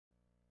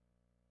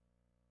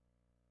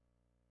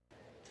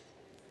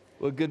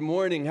Well, good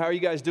morning. How are you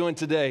guys doing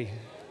today?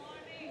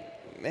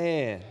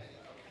 Man,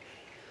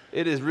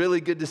 it is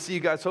really good to see you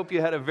guys. Hope you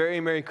had a very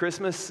Merry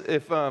Christmas.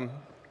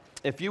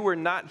 If you were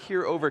not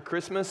here over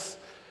Christmas,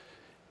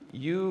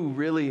 you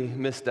really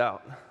missed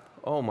out.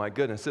 Oh my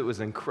goodness, it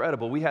was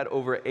incredible. We had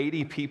over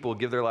 80 people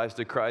give their lives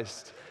to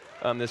Christ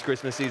this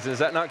Christmas season. Is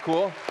that not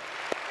cool?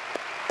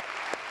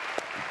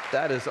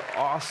 That is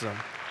awesome.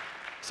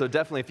 So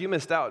definitely, if you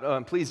missed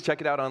out, please check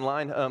it out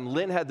online.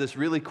 Lynn had this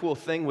really cool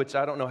thing, which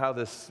I don't know how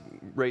this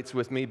rates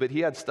with me, but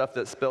he had stuff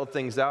that spelled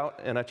things out,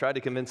 and I tried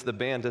to convince the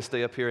band to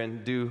stay up here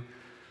and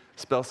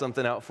spell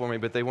something out for me,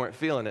 but they weren't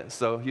feeling it.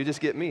 So you just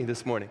get me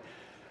this morning.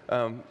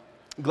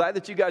 Glad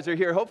that you guys are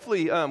here.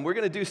 Hopefully, we're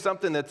going to do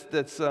something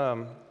that's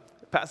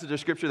passage of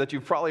scripture that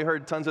you've probably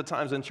heard tons of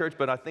times in church,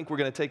 but I think we're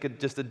going to take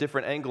just a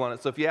different angle on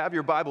it. So if you have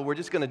your Bible, we're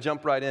just going to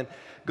jump right in.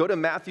 Go to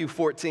Matthew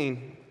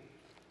 14.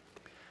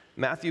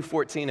 Matthew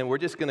 14, and we're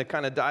just going to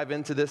kind of dive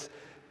into this.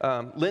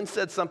 Lynn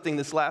said something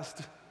this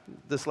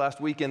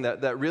last weekend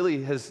that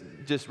really has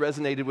just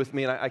resonated with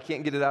me, and I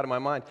can't get it out of my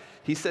mind.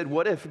 He said,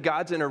 what if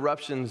God's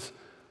interruptions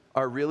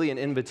are really an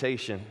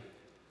invitation?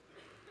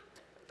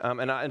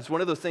 It's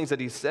one of those things that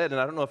he said, and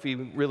I don't know if he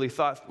really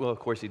thought, well, of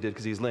course he did,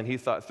 because he's Lynn. He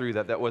thought through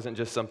that. That wasn't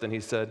just something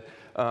he said.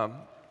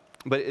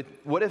 But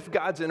what if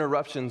God's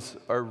interruptions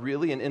are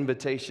really an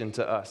invitation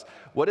to us?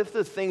 What if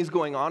the things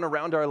going on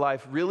around our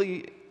life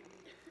really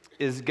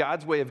is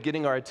God's way of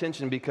getting our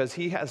attention because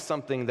he has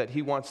something that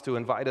he wants to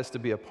invite us to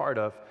be a part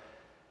of,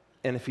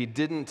 and if he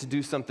didn't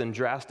do something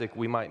drastic,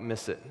 we might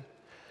miss it?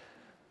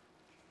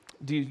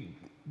 Do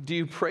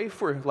you pray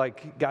for,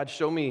 like, God,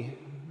 show me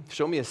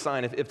a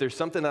sign. If there's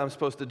something that I'm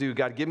supposed to do,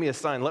 God, give me a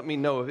sign. Let me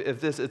know if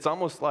this, it's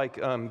almost like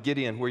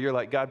Gideon, where you're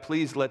like, God,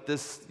 please let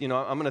this, I'm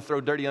going to throw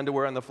dirty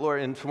underwear on the floor,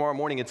 and tomorrow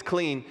morning it's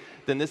clean,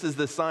 then this is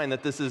the sign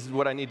that this is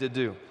what I need to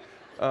do.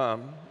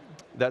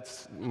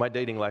 That's my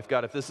dating life.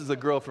 God, if this is a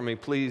girl for me,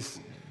 please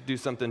do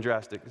something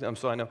drastic.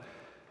 So I know.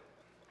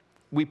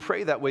 We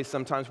pray that way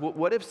sometimes.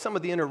 What if some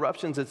of the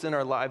interruptions that's in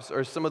our lives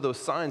are some of those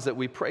signs that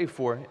we pray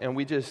for, and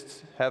we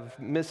just have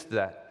missed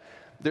that?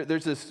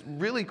 There's this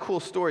really cool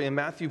story in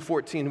Matthew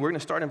 14. We're going to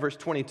start in verse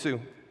 22.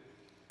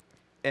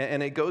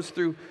 And it goes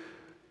through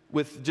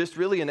with just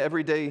really an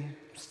everyday,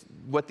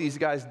 what these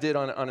guys did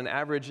on an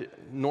average,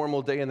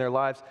 normal day in their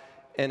lives,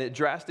 and it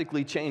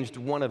drastically changed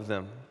one of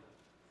them.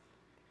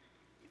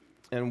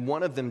 And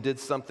one of them did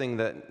something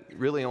that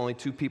really only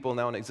two people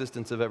now in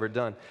existence have ever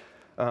done.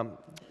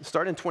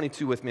 Start in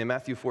 22 with me in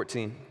Matthew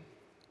 14.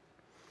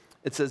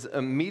 It says,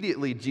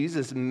 immediately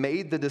Jesus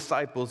made the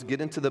disciples get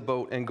into the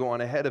boat and go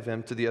on ahead of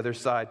him to the other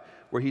side,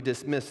 where he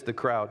dismissed the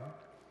crowd.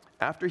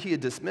 After he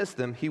had dismissed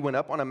them, he went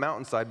up on a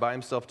mountainside by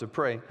himself to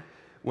pray.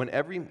 When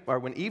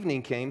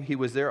evening came, he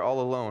was there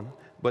all alone.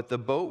 But the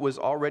boat was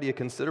already a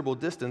considerable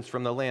distance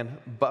from the land,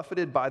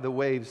 buffeted by the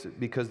waves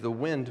because the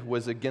wind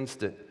was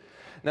against it.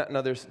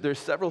 Now there's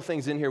several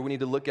things in here we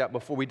need to look at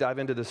before we dive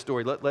into the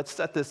story. Let's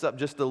set this up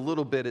just a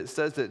little bit. It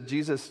says that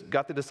Jesus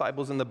got the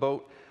disciples in the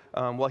boat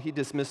while he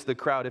dismissed the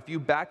crowd. If you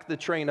back the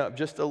train up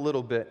just a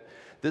little bit,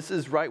 this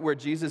is right where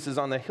Jesus is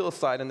on the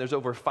hillside, and there's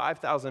over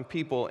 5,000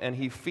 people, and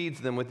he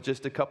feeds them with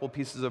just a couple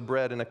pieces of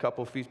bread and a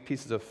couple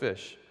pieces of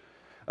fish.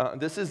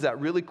 This is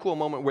that really cool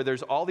moment where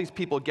there's all these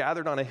people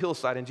gathered on a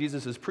hillside, and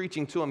Jesus is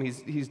preaching to them.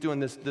 He's doing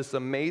this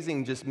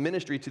amazing just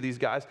ministry to these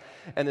guys,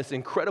 and this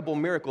incredible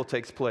miracle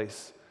takes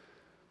place.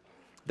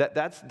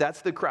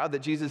 That's the crowd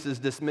that Jesus is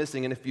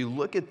dismissing. And if you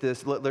look at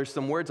this, there's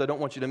some words I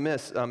don't want you to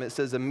miss. It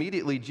says,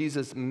 immediately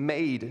Jesus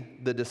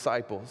made the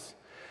disciples.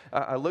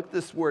 I looked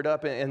this word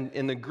up, and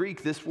in the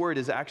Greek, this word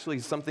is actually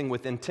something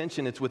with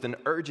intention. It's with an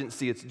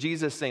urgency. It's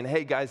Jesus saying,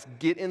 hey, guys,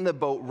 get in the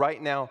boat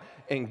right now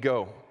and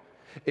go.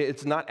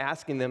 It's not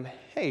asking them,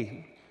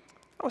 hey,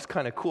 that was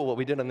kind of cool what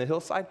we did on the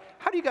hillside.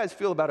 How do you guys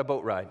feel about a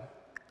boat ride?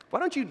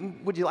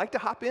 Would you like to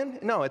hop in?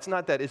 No, it's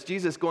not that. It's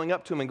Jesus going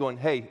up to him and going,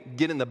 hey,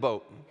 get in the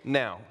boat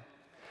now.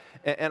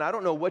 And I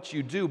don't know what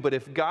you do, but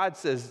if God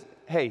says,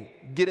 hey,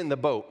 get in the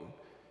boat,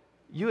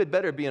 you had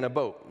better be in a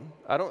boat.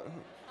 I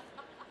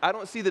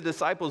don't see the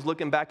disciples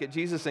looking back at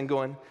Jesus and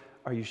going,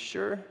 are you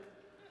sure?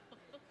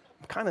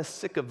 I'm kind of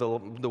sick of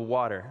the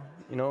water.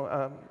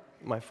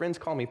 My friends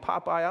call me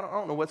Popeye. I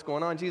don't know what's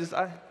going on. Jesus,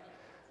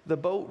 the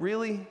boat,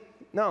 really?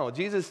 No,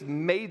 Jesus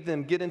made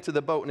them get into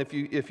the boat.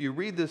 And if you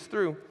read this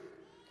through,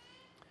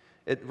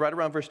 right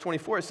around verse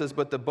 24, it says,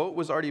 but the boat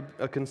was already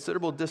a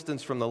considerable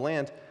distance from the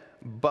land,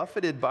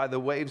 buffeted by the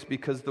waves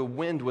because the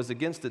wind was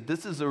against it.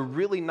 This is a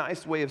really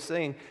nice way of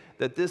saying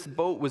that this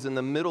boat was in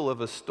the middle of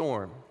a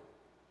storm.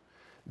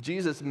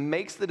 Jesus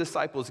makes the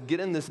disciples get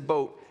in this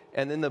boat,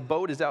 and then the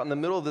boat is out in the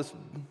middle of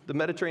the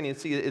Mediterranean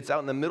Sea. It's out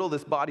in the middle of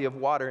this body of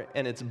water,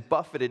 and it's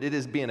buffeted. It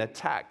is being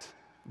attacked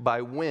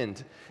by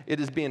wind. It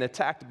is being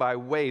attacked by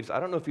waves. I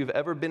don't know if you've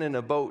ever been in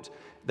a boat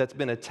that's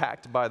been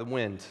attacked by the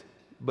wind,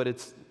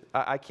 but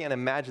I can't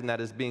imagine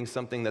that as being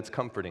something that's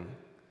comforting.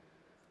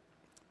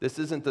 This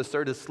isn't the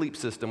Certus sleep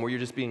system where you're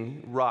just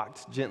being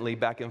rocked gently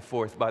back and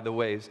forth by the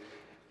waves.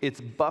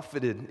 It's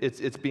buffeted.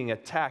 It's being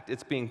attacked.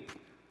 It's being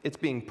it's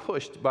being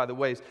pushed by the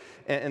waves.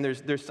 And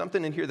there's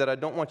something in here that I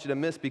don't want you to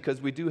miss,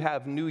 because we do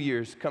have New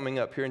Year's coming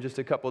up here in just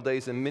a couple of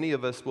days, and many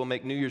of us will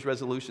make New Year's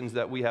resolutions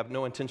that we have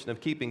no intention of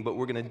keeping, but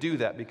we're going to do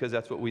that because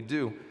that's what we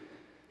do.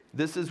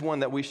 This is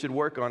one that we should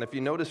work on. If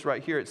you notice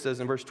right here, it says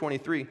in verse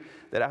 23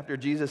 that after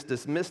Jesus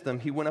dismissed them,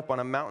 he went up on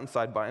a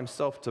mountainside by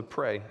himself to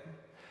pray.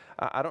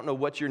 I don't know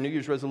what your New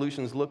Year's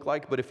resolutions look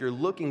like, but if you're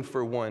looking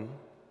for one,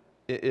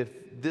 if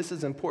this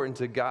is important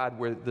to God,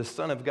 where the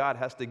Son of God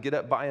has to get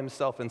up by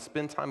himself and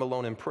spend time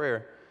alone in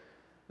prayer,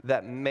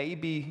 that may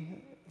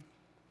be,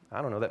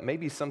 that may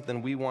be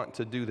something we want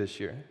to do this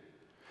year.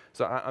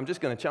 So I'm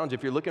just going to challenge you.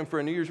 If you're looking for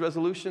a New Year's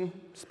resolution,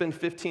 spend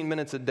 15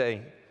 minutes a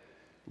day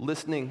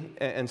listening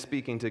and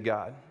speaking to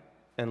God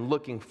and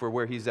looking for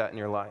where he's at in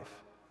your life.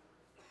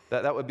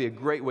 That would be a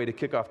great way to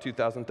kick off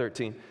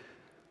 2013.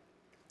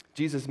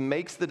 Jesus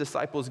makes the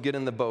disciples get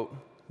in the boat.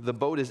 The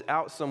boat is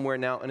out somewhere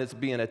now, and it's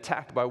being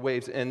attacked by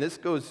waves. And this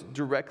goes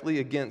directly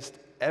against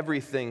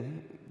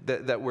everything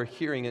that we're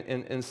hearing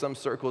in some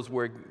circles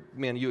where,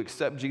 man, you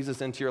accept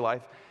Jesus into your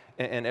life,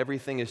 and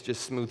everything is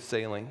just smooth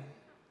sailing.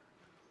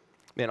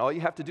 Man, all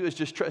you have to do is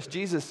just trust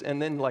Jesus,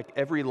 and then, like,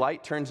 every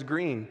light turns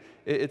green.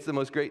 It's the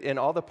most great. And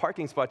all the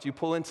parking spots, you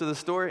pull into the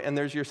store, and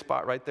there's your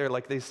spot right there,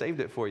 like they saved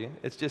it for you.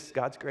 It's just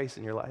God's grace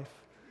in your life.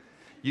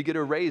 You get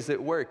a raise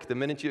at work. The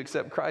minute you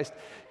accept Christ,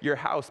 your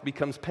house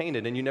becomes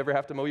painted and you never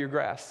have to mow your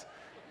grass.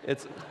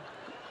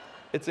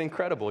 It's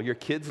incredible. Your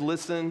kids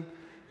listen.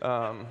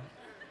 Oh,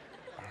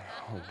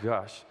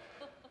 gosh.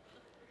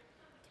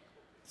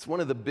 It's one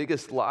of the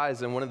biggest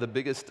lies and one of the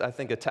biggest, I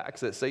think,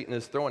 attacks that Satan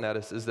is throwing at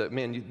us is that,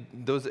 man,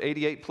 those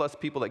 88 plus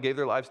people that gave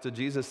their lives to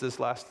Jesus this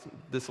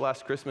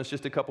last Christmas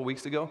just a couple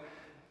weeks ago,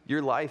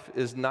 your life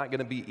is not going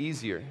to be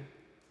easier.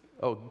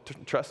 Oh,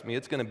 trust me,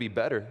 it's going to be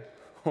better.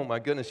 Oh my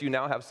goodness, you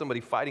now have somebody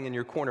fighting in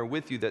your corner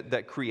with you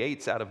that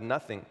creates out of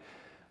nothing.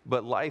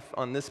 But life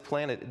on this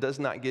planet does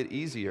not get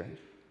easier.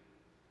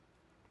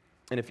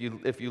 And if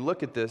you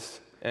look at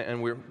this,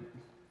 and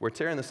we're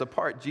tearing this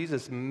apart,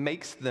 Jesus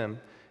makes them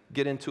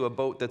get into a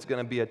boat that's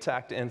going to be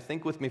attacked. And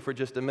think with me for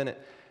just a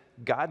minute.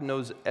 God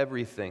knows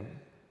everything.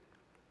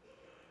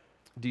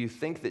 Do you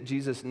think that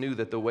Jesus knew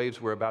that the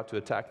waves were about to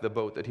attack the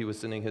boat that he was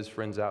sending his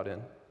friends out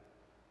in?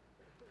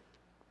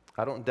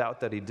 I don't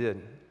doubt that he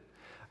did.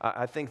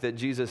 I think that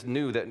Jesus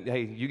knew that,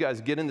 hey, you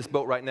guys get in this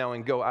boat right now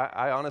and go.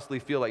 I honestly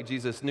feel like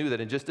Jesus knew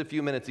that in just a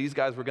few minutes, these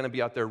guys were going to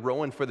be out there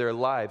rowing for their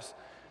lives,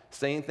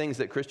 saying things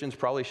that Christians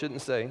probably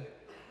shouldn't say,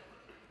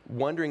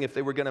 wondering if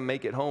they were going to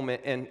make it home,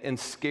 and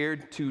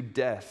scared to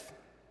death.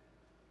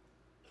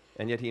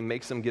 And yet he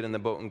makes them get in the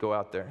boat and go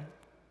out there.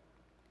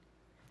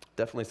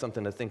 Definitely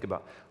something to think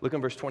about. Look in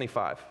verse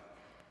 25.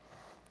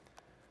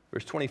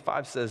 Verse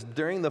 25 says,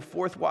 during the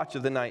fourth watch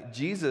of the night,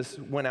 Jesus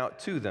went out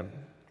to them,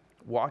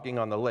 walking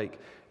on the lake.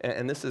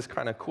 And this is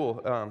kind of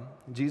cool.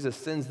 Jesus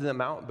sends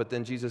them out, but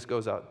then Jesus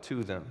goes out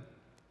to them.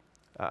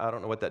 I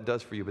don't know what that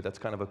does for you, but that's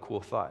kind of a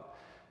cool thought.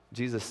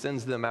 Jesus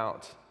sends them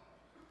out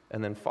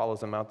and then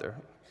follows them out there.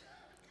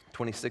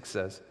 26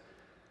 says,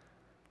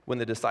 when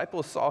the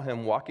disciples saw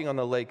him walking on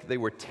the lake, they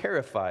were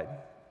terrified.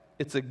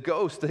 It's a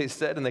ghost, they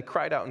said, and they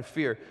cried out in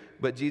fear.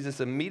 But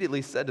Jesus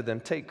immediately said to them,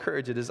 take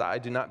courage, it is I,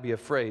 do not be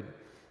afraid.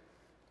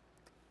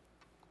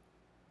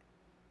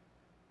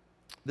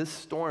 This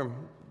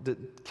storm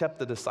that kept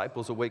the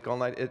disciples awake all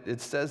night, it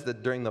says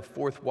that during the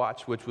fourth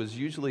watch, which was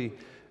usually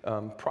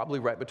probably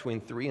right between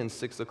 3 and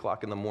 6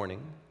 o'clock in the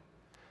morning.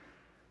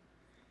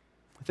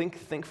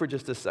 Think for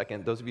just a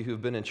second, those of you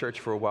who've been in church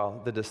for a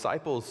while, the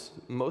disciples,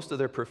 most of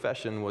their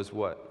profession was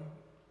what?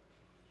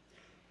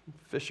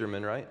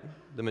 Fishermen, right?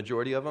 The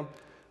majority of them.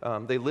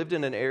 They lived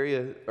in an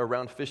area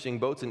around fishing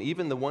boats, and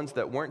even the ones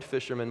that weren't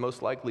fishermen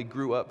most likely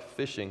grew up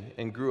fishing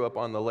and grew up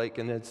on the lake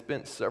and had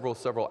spent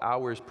several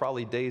hours,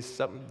 probably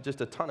days, just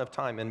a ton of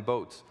time in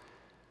boats.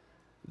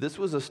 This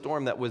was a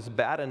storm that was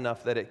bad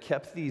enough that it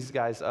kept these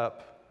guys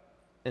up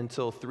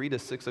until 3 to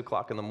 6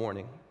 o'clock in the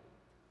morning,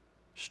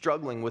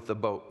 struggling with the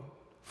boat,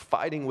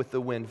 fighting with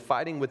the wind,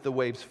 fighting with the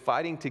waves,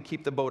 fighting to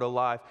keep the boat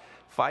alive,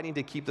 fighting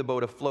to keep the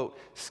boat afloat,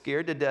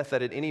 scared to death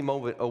that at any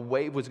moment a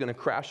wave was going to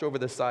crash over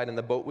the side and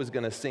the boat was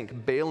going to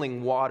sink,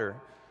 bailing water,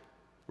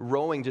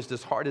 rowing just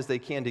as hard as they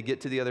can to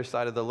get to the other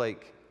side of the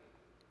lake.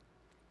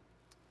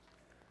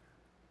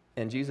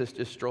 And Jesus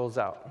just strolls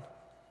out.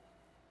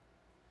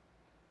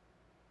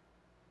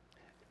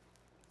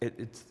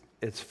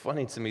 It's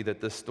funny to me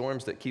that the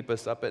storms that keep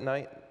us up at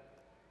night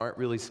aren't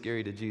really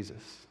scary to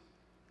Jesus.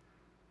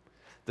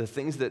 The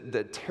things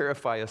that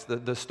terrify us,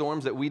 the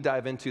storms that we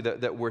dive into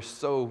that we're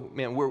so,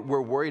 man,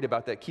 we're worried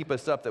about, that keep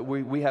us up, that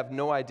we have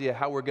no idea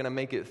how we're going to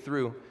make it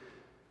through,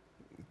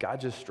 God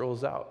just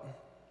strolls out.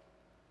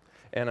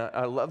 And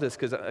I love this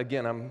because,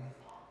 again, I'm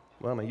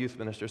a youth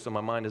minister, so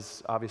my mind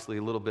is obviously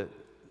a little bit,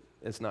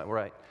 it's not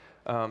right.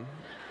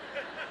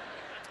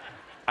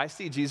 I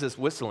see Jesus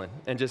whistling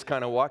and just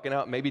kind of walking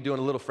out, maybe doing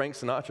a little Frank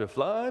Sinatra,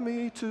 fly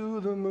me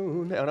to the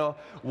moon, and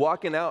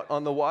walking out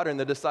on the water, and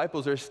the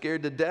disciples are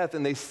scared to death,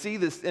 and they see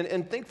this,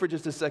 and think for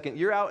just a second,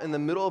 you're out in the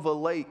middle of a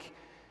lake,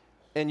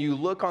 and you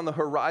look on the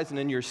horizon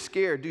and you're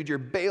scared, dude, you're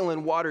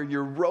bailing water,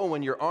 you're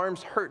rowing, your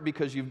arms hurt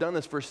because you've done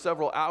this for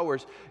several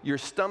hours, your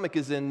stomach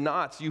is in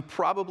knots, you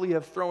probably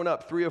have thrown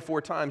up 3 or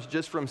 4 times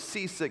just from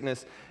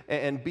seasickness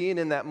and being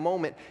in that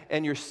moment,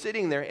 and you're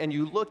sitting there and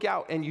you look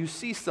out and you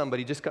see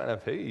somebody just kind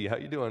of, hey, how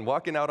you doing,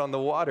 walking out on the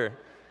water.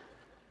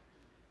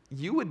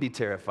 You would be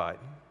terrified.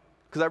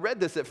 Because I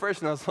read this at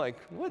first and I was like,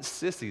 what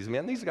sissies,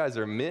 man, these guys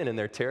are men and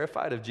they're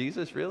terrified of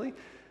Jesus, really?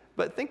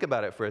 But think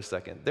about it for a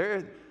second.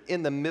 They're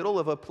in the middle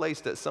of a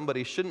place that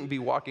somebody shouldn't be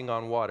walking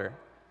on water,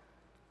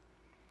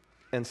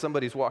 and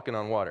somebody's walking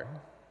on water.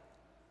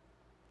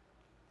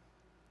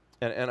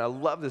 And I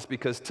love this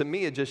because to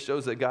me it just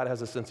shows that God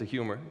has a sense of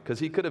humor, because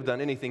he could have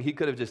done anything. He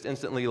could have just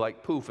instantly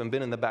like poof and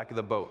been in the back of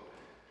the boat.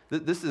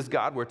 This is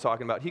God we're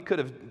talking about. He could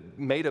have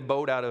made a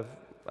boat out of,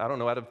 out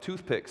of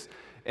toothpicks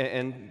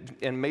and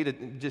made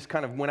it, just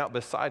kind of went out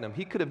beside him.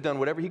 He could have done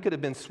whatever. He could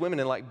have been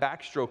swimming and like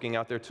backstroking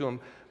out there to him.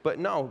 But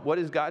no, what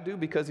does God do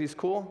because he's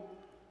cool?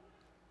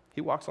 He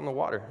walks on the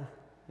water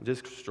and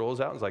just strolls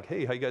out and is like,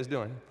 hey, how you guys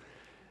doing?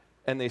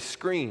 And they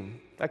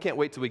scream. I can't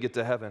wait till we get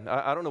to heaven.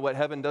 I don't know what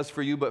heaven does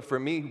for you, but for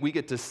me, we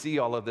get to see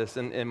all of this.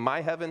 And in my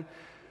heaven,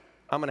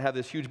 I'm going to have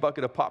this huge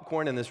bucket of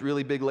popcorn and this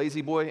really big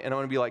lazy boy, and I'm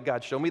going to be like,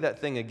 God, show me that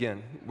thing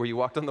again where you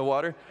walked on the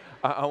water.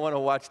 I want to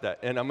watch that.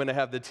 And I'm going to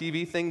have the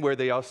TV thing where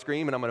they all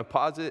scream, and I'm going to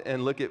pause it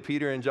and look at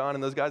Peter and John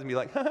and those guys and be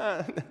like,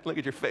 look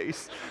at your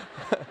face.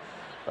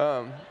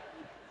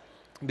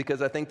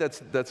 Because I think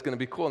that's going to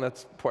be cool, and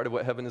that's part of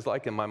what heaven is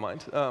like in my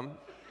mind.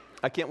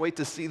 I can't wait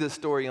to see this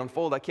story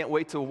unfold. I can't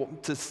wait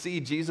to see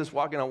Jesus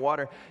walking on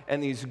water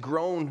and these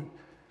grown,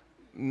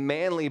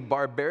 manly,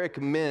 barbaric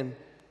men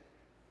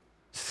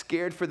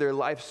scared for their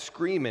life,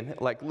 screaming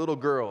like little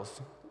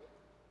girls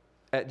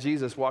at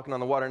Jesus walking on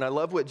the water. And I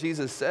love what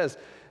Jesus says.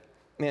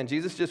 Man,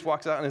 Jesus just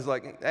walks out and is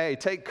like, hey,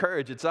 take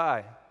courage, it's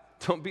I.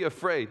 Don't be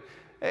afraid.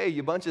 Hey,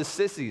 you bunch of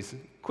sissies,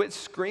 quit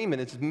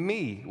screaming, it's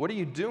me. What are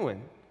you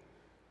doing?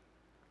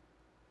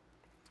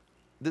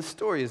 This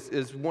story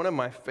is one of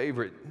my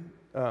favorite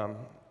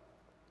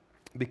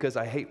because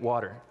I hate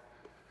water.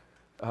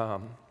 I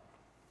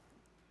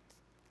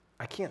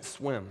can't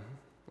swim.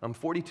 I'm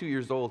 42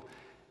 years old,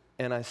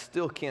 and I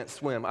still can't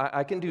swim.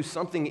 I can do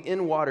something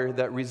in water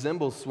that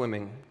resembles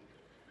swimming,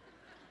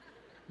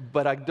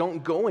 but I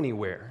don't go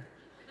anywhere.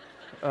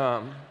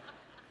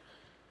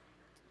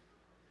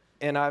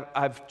 And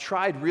I've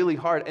tried really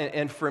hard,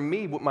 and for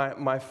me,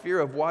 my fear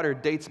of water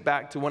dates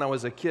back to when I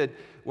was a kid.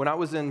 When I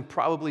was in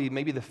probably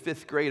maybe the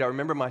 5th grade, I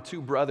remember my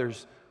 2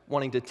 brothers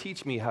wanting to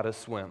teach me how to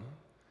swim.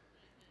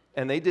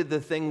 And they did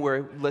the thing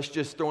where let's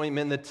just throw him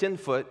in the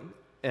 10-foot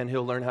and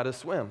he'll learn how to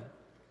swim.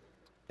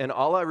 And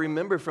all I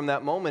remember from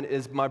that moment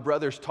is my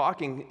brothers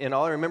talking, and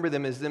all I remember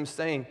them is them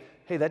saying,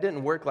 hey, that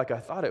didn't work like I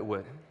thought it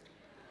would.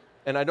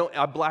 And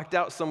I blacked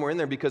out somewhere in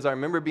there because I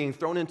remember being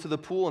thrown into the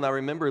pool, and I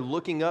remember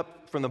looking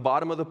up from the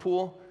bottom of the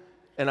pool,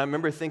 and I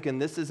remember thinking,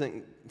 this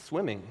isn't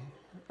swimming.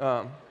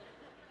 And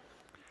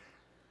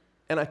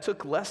I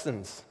took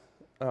lessons.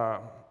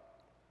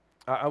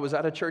 I was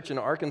at a church in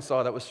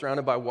Arkansas that was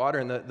surrounded by water,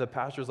 and the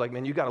pastor was like,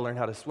 man, you got to learn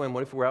how to swim.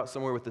 What if we're out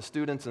somewhere with the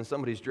students and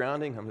somebody's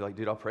drowning? I'm like,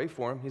 dude, I'll pray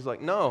for him. He's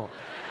like, no.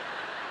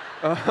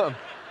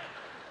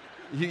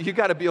 You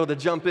got to be able to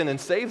jump in and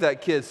save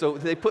that kid. So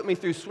they put me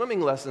through swimming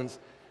lessons.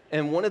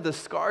 And one of the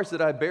scars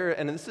that I bear,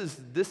 and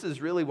this is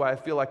really why I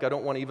feel like I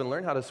don't want to even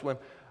learn how to swim.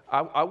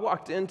 I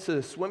walked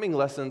into swimming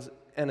lessons,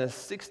 and a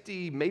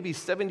 60, maybe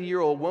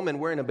 70-year-old woman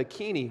wearing a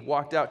bikini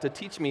walked out to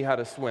teach me how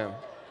to swim.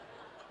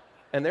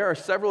 And there are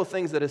several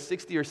things that a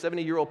 60 or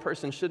 70-year-old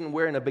person shouldn't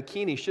wear, and a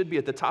bikini should be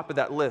at the top of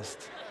that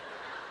list.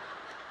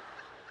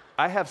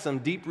 I have some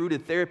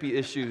deep-rooted therapy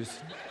issues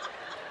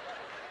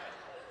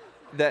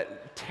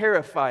that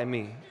terrify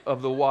me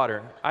of the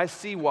water. I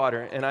see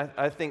water, and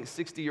I think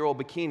 60-year-old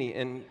bikini,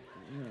 and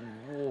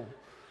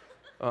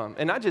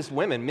not just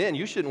women, men,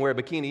 you shouldn't wear a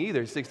bikini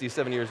either,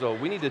 67 years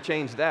old. We need to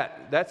change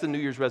that. That's a New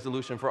Year's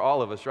resolution for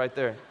all of us right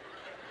there.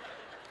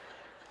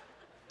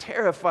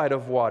 Terrified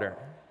of water.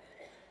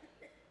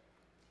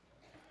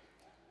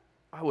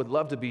 I would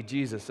love to be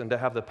Jesus and to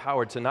have the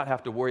power to not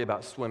have to worry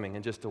about swimming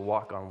and just to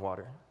walk on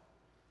water.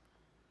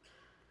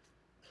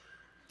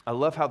 I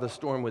love how the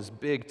storm was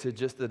big to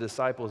just the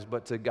disciples,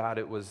 but to God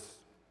it was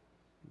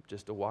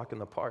just a walk in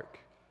the park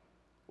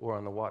or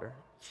on the water.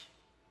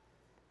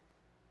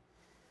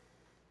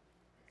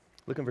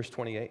 Look in verse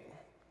 28.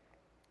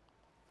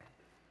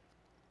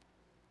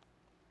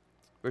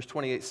 Verse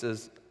 28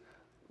 says,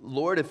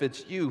 Lord, if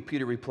it's you,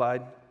 Peter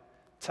replied,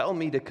 tell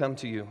me to come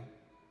to you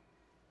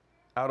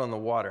out on the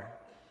water.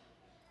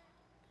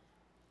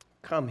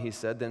 Come, he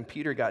said. Then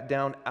Peter got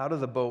down out of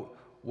the boat,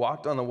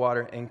 walked on the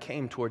water, and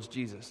came towards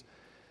Jesus.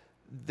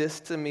 This,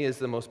 to me, is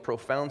the most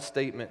profound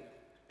statement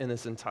in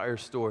this entire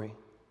story.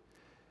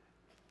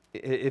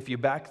 If you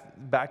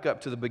back up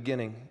to the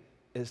beginning,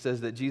 it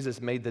says that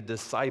Jesus made the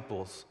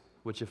disciples,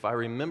 which if I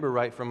remember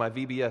right from my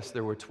VBS,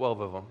 there were 12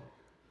 of them.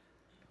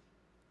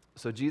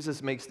 So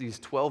Jesus makes these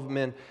 12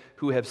 men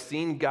who have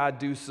seen God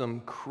do some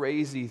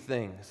crazy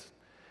things.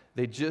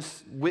 They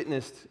just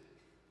witnessed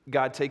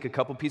God take a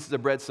couple pieces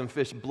of bread, some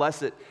fish,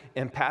 bless it,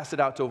 and pass it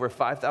out to over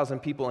 5,000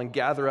 people and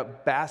gather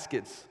up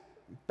baskets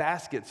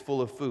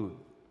full of food.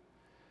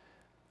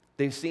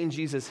 They've seen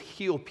Jesus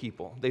heal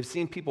people. They've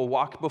seen people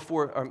walk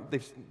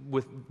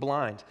with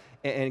blind,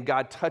 and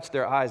God touched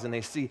their eyes and they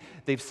see.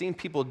 They've seen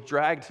people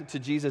dragged to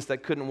Jesus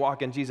that couldn't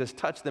walk, and Jesus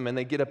touched them, and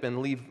they get up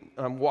and leave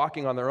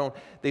walking on their own.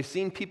 They've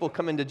seen people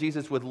come into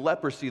Jesus with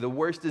leprosy, the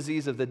worst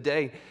disease of the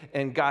day,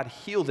 and God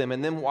heal them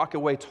and then walk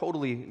away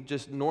totally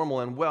just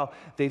normal and well.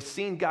 They've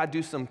seen God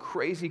do some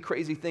crazy,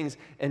 crazy things,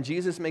 and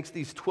Jesus makes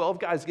these 12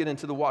 guys get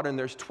into the water, and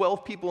there's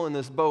 12 people in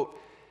this boat.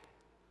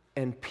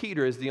 And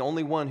Peter is the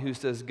only one who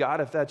says, God,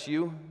 if that's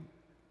you,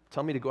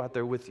 tell me to go out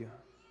there with you.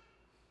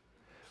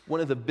 One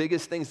of the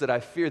biggest things that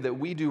I fear that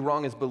we do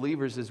wrong as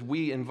believers is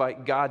we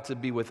invite God to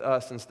be with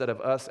us instead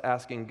of us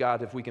asking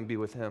God if we can be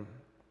with him.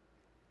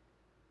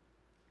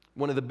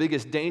 One of the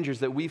biggest dangers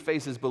that we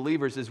face as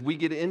believers is we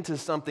get into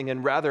something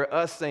and rather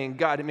us saying,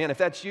 God, man, if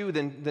that's you,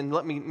 then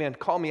let me, man,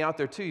 call me out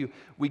there to you.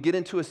 We get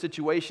into a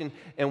situation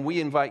and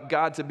we invite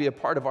God to be a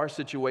part of our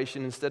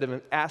situation instead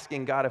of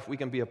asking God if we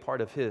can be a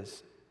part of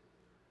his.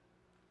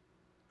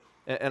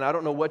 And I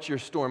don't know what your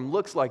storm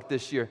looks like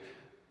this year,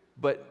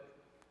 but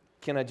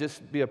can I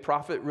just be a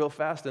prophet real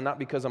fast? And not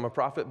because I'm a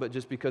prophet, but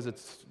just because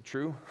it's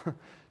true.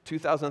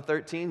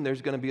 2013,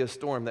 there's going to be a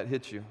storm that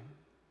hits you.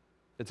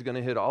 It's going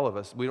to hit all of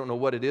us. We don't know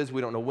what it is.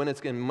 We don't know when it's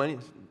going to.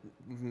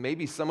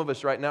 Maybe some of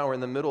us right now are in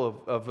the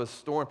middle of a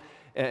storm,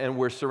 and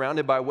we're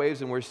surrounded by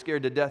waves, and we're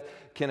scared to death.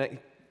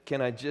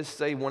 Can I just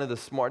say one of the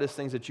smartest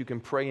things that you can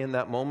pray in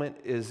that moment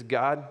is,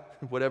 God,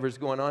 whatever's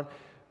going on,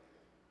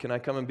 can I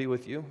come and be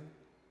with you?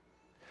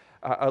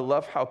 I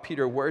love how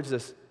Peter words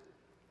this.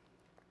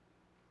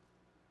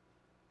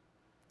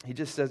 He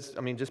just says,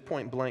 just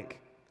point blank,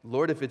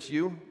 Lord, if it's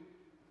you,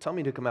 tell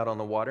me to come out on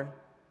the water.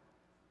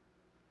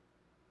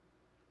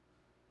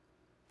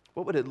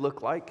 What would it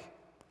look like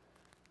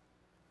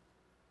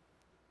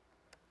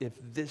if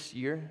this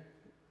year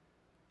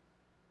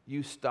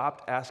you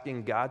stopped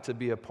asking God to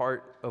be a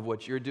part of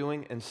what you're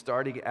doing and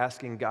started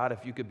asking God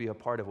if you could be a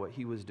part of what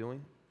he was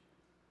doing?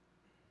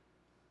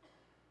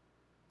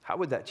 How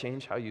would that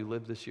change how you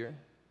live this year?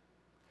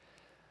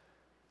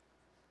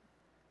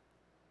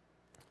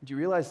 Do you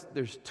realize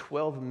there's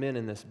 12 men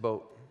in this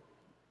boat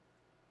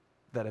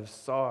that have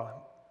saw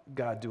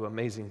God do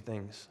amazing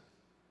things,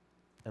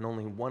 and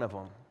only one of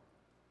them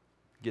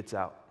gets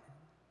out?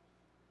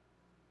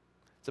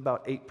 It's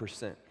about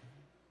 8%, a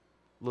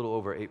little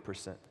over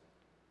 8%.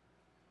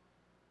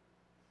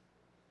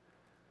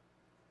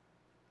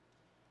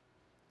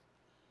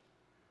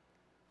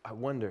 I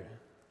wonder,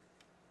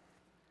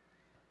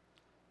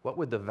 what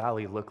would the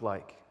valley look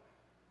like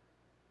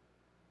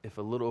if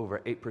a little over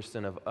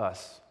 8% of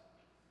us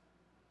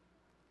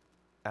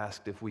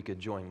asked if we could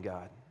join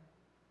God?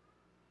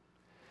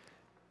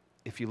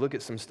 If you look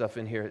at some stuff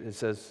in here, it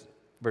says,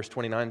 verse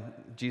 29,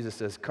 Jesus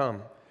says,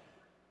 come.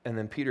 And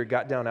then Peter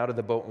got down out of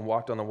the boat and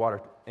walked on the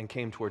water and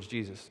came towards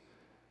Jesus.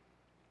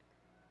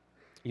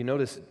 You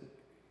notice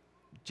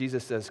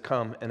Jesus says,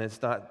 come, and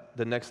it's not,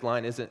 the next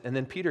line isn't, and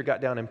then Peter got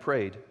down and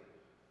prayed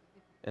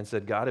and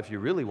said, God, if you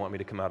really want me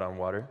to come out on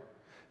water,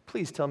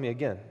 please tell me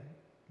again,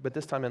 but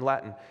this time in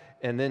Latin.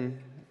 And then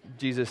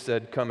Jesus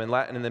said, come in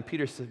Latin, and then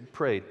Peter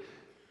prayed.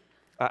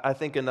 I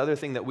think another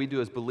thing that we do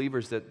as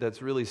believers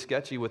that's really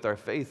sketchy with our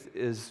faith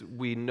is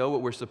we know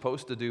what we're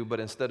supposed to do, but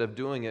instead of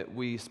doing it,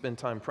 we spend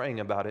time praying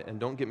about it. And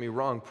don't get me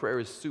wrong, prayer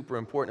is super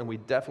important, and we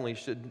definitely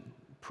should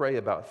pray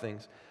about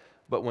things.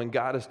 But when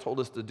God has told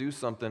us to do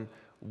something,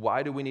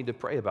 why do we need to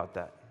pray about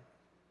that?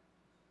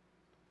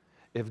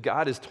 If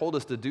God has told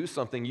us to do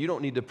something, you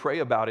don't need to pray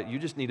about it, you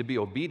just need to be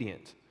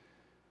obedient.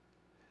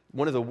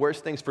 One of the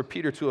worst things for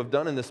Peter to have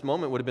done in this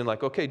moment would have been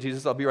like, okay,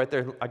 Jesus, I'll be right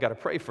there. I got to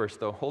pray first,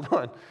 though. Hold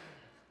on.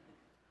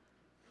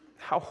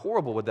 How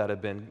horrible would that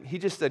have been? He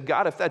just said,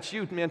 God, if that's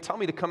you, man, tell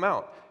me to come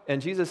out.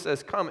 And Jesus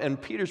says, come.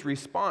 And Peter's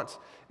response,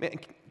 man,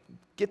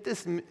 get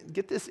this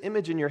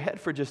image in your head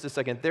for just a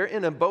second. They're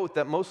in a boat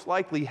that most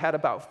likely had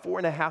about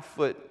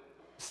 4.5-foot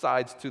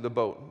sides to the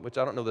boat, which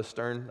I don't know the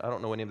stern. I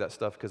don't know any of that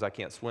stuff because I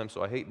can't swim,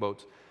 so I hate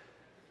boats.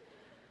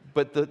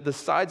 But the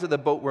sides of the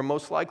boat were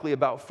most likely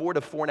about 4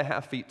 to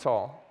 4.5 feet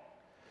tall.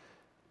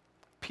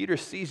 Peter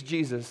sees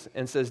Jesus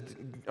and says,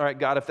 all right,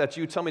 God, if that's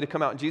you, tell me to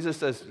come out. And Jesus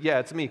says, yeah,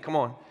 it's me, come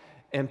on.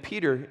 And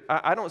Peter,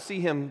 I don't see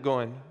him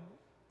going,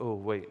 oh,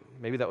 wait,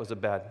 maybe that was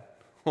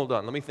hold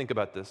on, let me think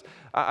about this.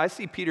 I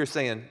see Peter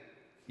saying,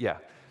 yeah,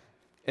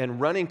 and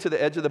running to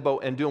the edge of the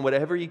boat and doing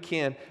whatever he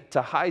can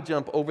to high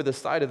jump over the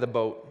side of the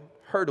boat,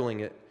 hurdling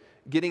it,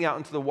 getting out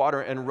into the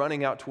water and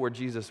running out to where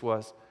Jesus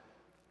was.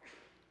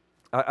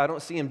 I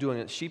don't see him doing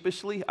it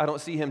sheepishly. I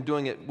don't see him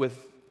doing it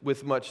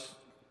with much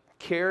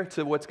care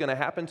to what's going to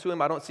happen to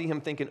him. I don't see him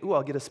thinking, ooh,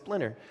 I'll get a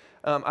splinter.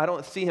 I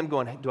don't see him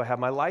going, do I have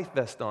my life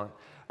vest on?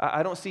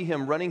 I don't see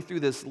him running through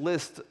this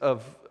list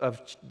of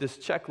this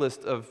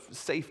checklist of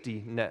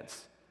safety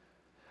nets.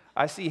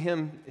 I see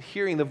him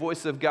hearing the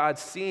voice of God,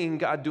 seeing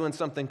God doing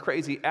something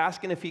crazy,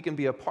 asking if he can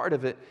be a part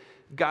of it.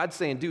 God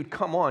saying, dude,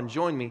 come on,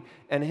 join me.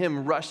 And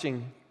him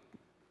rushing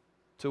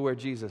to where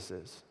Jesus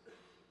is.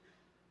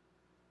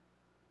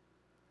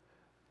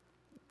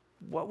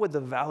 what would the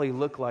valley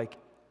look like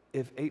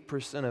if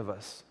 8% of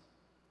us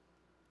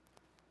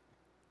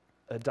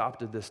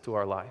adopted this to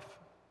our life?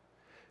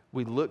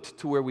 We looked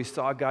to where we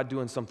saw God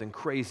doing something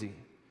crazy.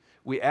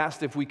 We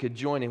asked if we could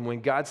join him.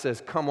 When God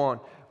says, come on,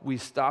 we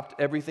stopped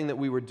everything that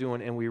we were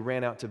doing and we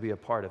ran out to be a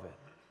part of it.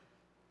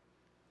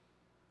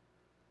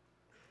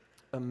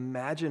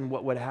 Imagine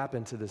what would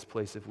happen to this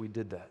place if we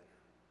did that.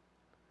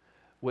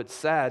 What's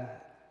sad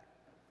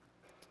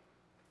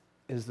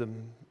is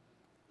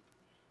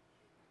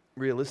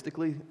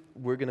realistically,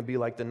 we're going to be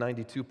like the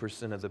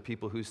 92% of the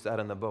people who sat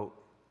in the boat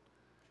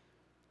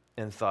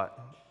and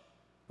thought,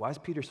 why is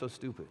Peter so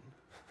stupid?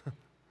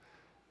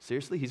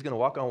 Seriously, he's going to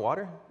walk on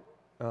water?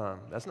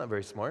 That's not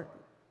very smart.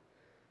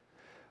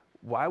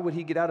 Why would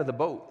he get out of the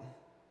boat?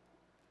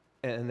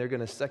 And they're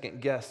going to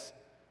second guess,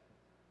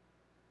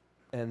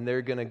 and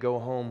they're going to go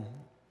home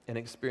and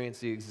experience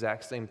the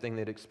exact same thing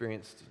they'd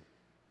experienced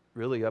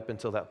really up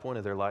until that point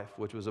of their life,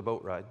 which was a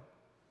boat ride.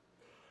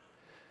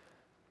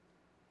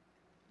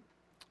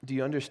 Do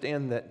you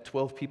understand that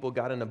 12 people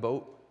got in a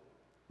boat,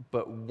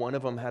 but one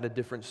of them had a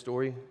different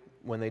story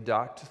when they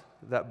docked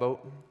that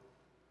boat?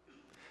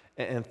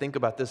 And think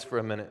about this for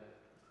a minute.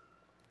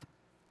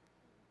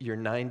 You're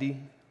 90,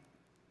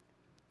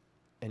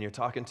 and you're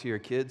talking to your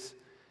kids,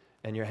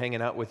 and you're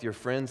hanging out with your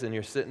friends, and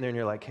you're sitting there, and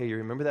you're like, hey, you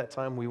remember that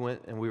time we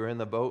went and we were in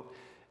the boat?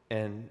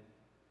 And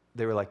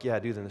they were like, yeah,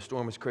 dude, and the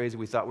storm was crazy.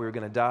 We thought we were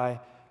going to die.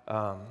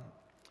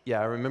 Yeah,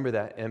 I remember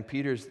that. And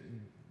Peter's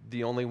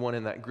the only one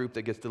in that group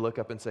that gets to look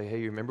up and say, hey,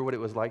 you remember what it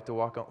was like to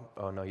walk on?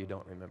 Oh, no, you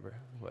don't remember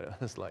what it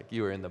was like.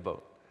 You were in the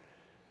boat.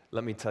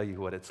 Let me tell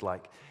you what it's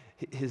like.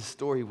 His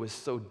story was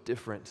so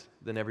different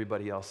than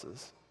everybody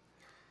else's.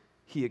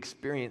 He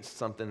experienced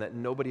something that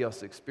nobody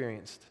else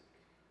experienced.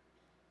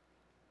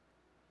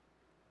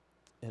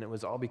 And it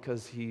was all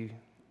because he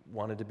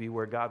wanted to be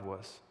where God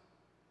was.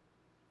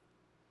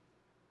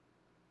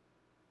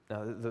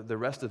 Now, the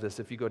rest of this,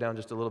 if you go down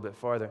just a little bit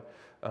farther,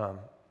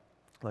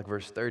 like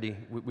verse 30,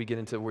 we get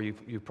into where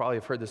you probably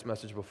have heard this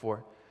message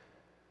before.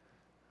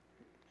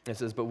 It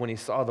says, but when he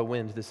saw the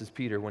wind, this is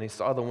Peter, when he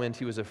saw the wind,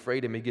 he was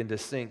afraid and began to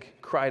sink,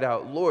 cried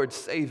out, Lord,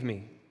 save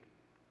me.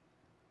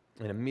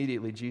 And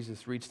immediately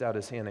Jesus reached out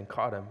his hand and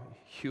caught him,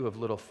 you of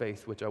little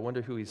faith, which I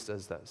wonder who he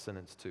says that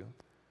sentence to.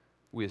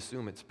 We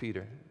assume it's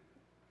Peter,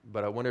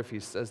 but I wonder if he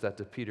says that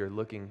to Peter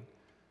looking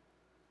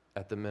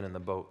at the men in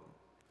the boat.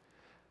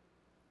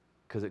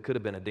 Because it could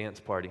have been a dance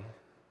party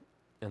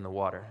in the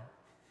water.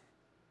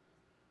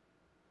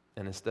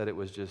 And instead it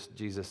was just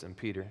Jesus and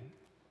Peter.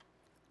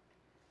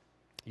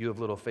 You have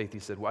little faith, he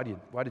said, why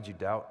did you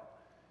doubt?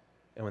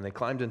 And when they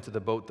climbed into the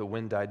boat, the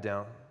wind died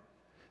down.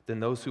 Then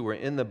those who were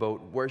in the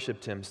boat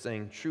worshiped him,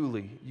 saying,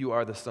 truly, you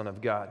are the Son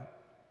of God.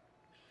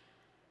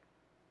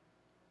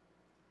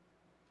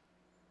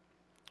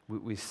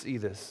 We see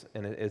this,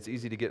 and it's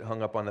easy to get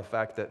hung up on the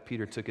fact that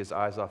Peter took his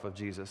eyes off of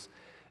Jesus.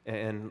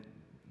 And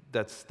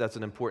that's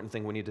an important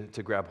thing we need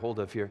to grab hold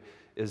of here,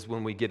 is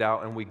when we get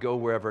out and we go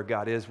wherever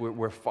God is,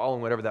 we're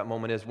following whatever that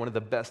moment is. One of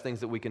the best things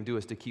that we can do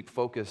is to keep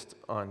focused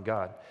on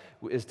God,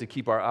 is to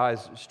keep our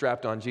eyes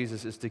strapped on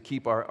Jesus, is to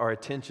keep our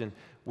attention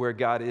where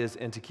God is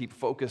and to keep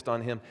focused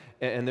on him.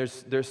 And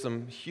there's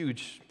some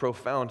huge,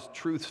 profound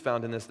truths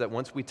found in this, that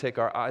once we take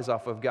our eyes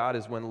off of God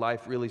is when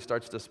life really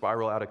starts to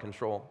spiral out of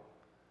control.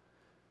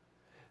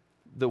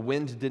 The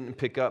wind didn't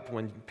pick up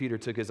when Peter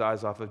took his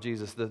eyes off of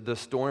Jesus. The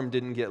storm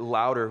didn't get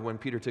louder when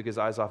Peter took his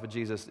eyes off of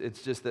Jesus.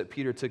 It's just that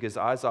Peter took his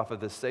eyes off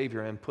of the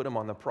Savior and put him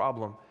on the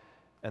problem,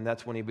 and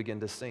that's when he began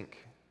to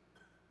sink.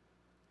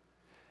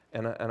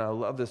 And I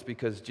love this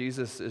because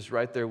Jesus is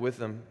right there with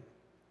them,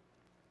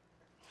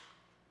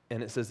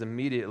 and it says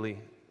immediately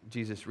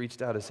Jesus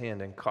reached out his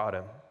hand and caught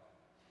him.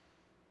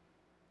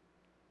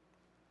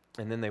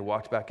 And then they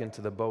walked back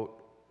into the boat,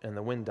 and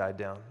the wind died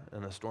down,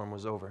 and the storm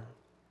was over.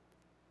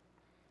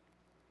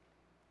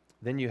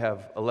 Then you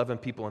have 11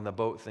 people in the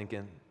boat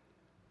thinking,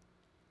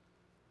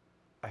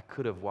 I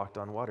could have walked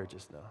on water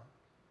just now.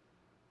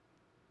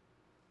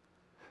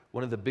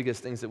 One of the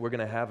biggest things that we're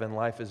going to have in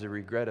life is a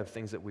regret of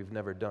things that we've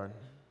never done.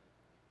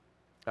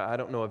 I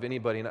don't know of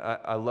anybody, and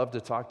I love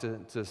to talk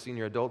to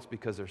senior adults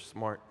because they're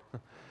smart.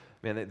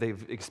 Man,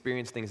 they've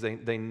experienced things,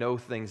 they know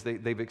things,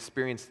 they've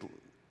experienced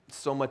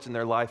so much in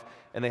their life,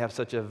 and they have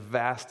such a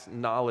vast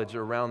knowledge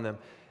around them.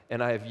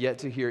 And I have yet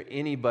to hear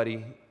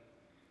anybody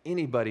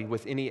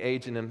with any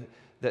age in them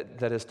that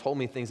has told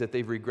me things that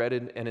they've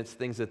regretted, and it's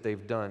things that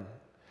they've done.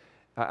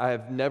 I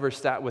have never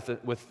sat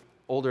with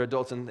older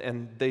adults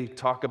and they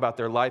talk about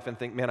their life and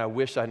think, man, I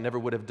wish I never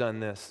would have done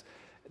this.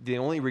 The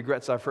only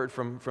regrets I've heard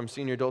from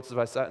senior adults as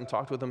I sat and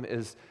talked with them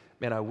is,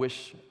 man, I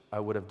wish I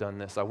would have done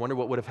this. I wonder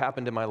what would have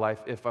happened in my life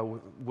if I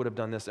would have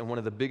done this. And one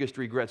of the biggest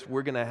regrets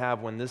we're going to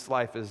have when this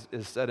life is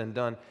said and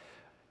done,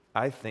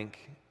 I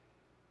think,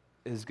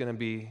 is going to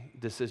be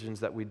decisions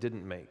that we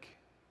didn't make.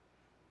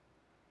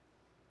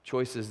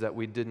 Choices that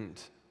we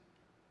didn't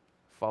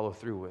follow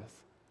through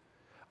with.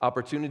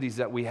 Opportunities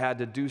that we had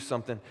to do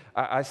something.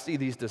 I see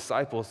these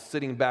disciples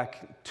sitting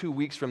back 2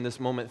 weeks from this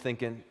moment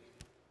thinking,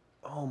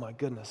 oh my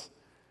goodness,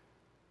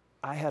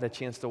 I had a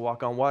chance to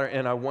walk on water,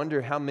 and I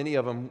wonder how many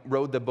of them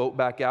rowed the boat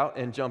back out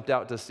and jumped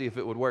out to see if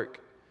it would work,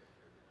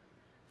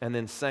 and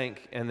then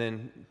sank, and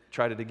then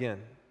tried it again.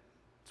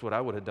 That's what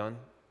I would have done.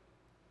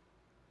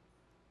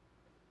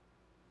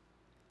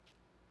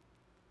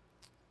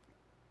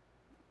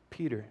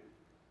 Peter,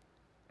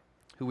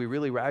 who we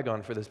really rag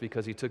on for this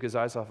because he took his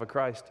eyes off of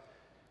Christ,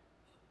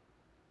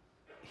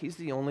 he's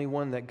the only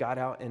one that got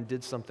out and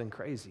did something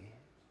crazy.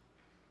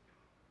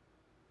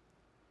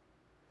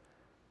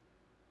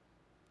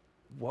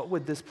 What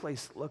would this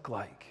place look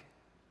like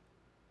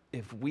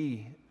if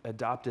we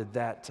adopted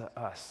that to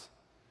us?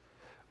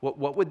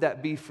 What would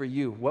that be for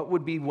you? What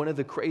would be one of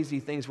the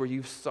crazy things where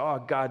you saw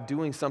God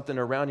doing something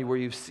around you, where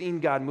you've seen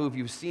God move,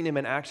 you've seen him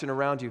in action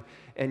around you,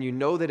 and you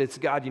know that it's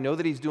God, you know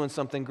that he's doing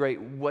something great.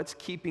 What's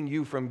keeping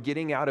you from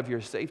getting out of your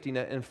safety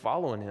net and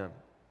following him?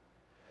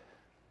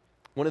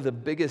 One of the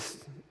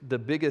biggest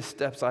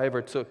steps I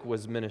ever took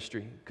was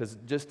ministry, because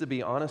just to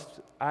be honest,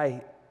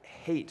 I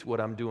hate what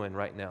I'm doing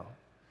right now.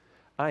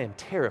 I am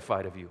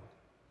terrified of you.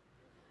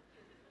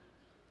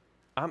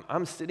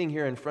 I'm sitting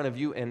here in front of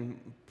you, and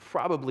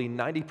probably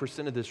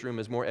 90% of this room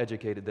is more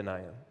educated than I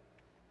am.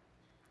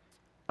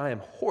 I am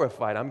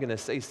horrified. I'm going to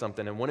say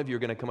something, and one of you are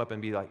going to come up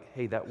and be like,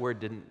 hey,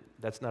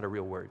 that's not a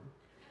real word.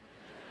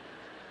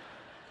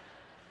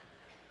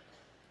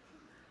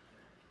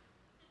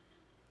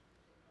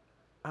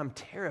 I'm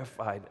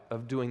terrified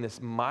of doing this.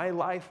 My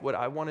life, what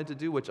I wanted to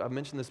do, which I've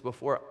mentioned this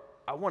before,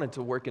 I wanted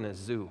to work in a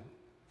zoo.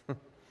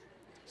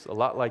 It's a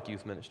lot like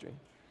youth ministry.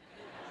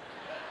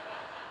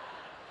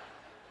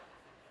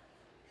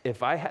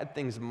 If I had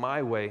things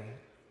my way,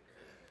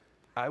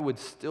 I would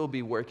still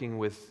be working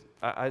with,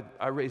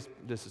 I raised,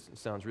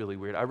 sounds really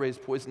weird, I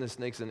raised poisonous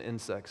snakes and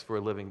insects for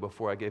a living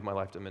before I gave my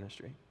life to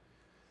ministry.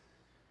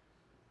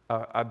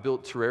 I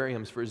built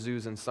terrariums for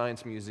zoos and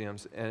science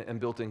museums and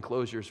built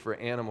enclosures for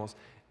animals,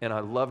 and I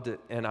loved it.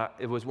 And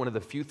it was one of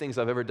the few things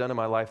I've ever done in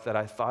my life that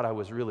I thought I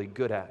was really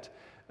good at.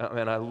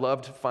 And I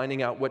loved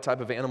finding out what type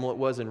of animal it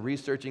was and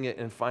researching it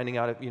and finding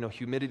out,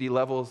 humidity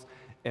levels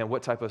and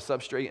what type of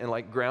substrate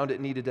and ground it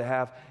needed to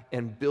have,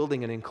 and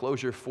building an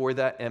enclosure for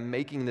that and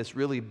making this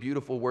really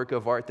beautiful work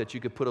of art that you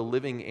could put a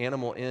living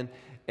animal in,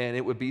 and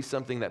it would be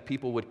something that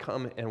people would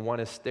come and want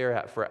to stare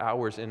at for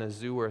hours in a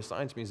zoo or a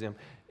science museum.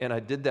 And I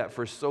did that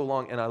for so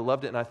long, and I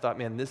loved it, and I thought,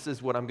 man, this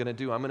is what I'm going to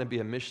do. I'm going to be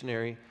a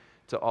missionary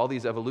to all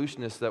these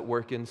evolutionists that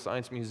work in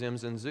science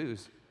museums and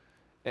zoos.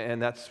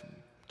 And that's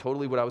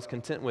totally what I was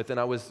content with. And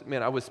I was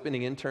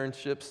spending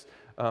internships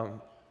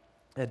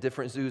at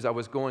different zoos. I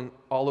was going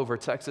all over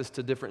Texas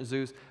to different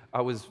zoos.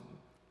 I was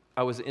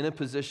in a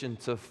position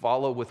to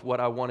follow with what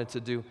I wanted to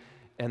do,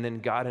 and then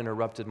God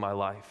interrupted my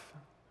life.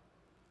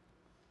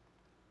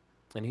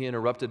 And he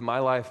interrupted my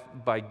life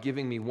by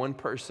giving me one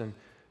person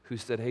who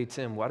said, hey,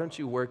 Tim, why don't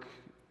you work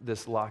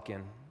this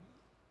lock-in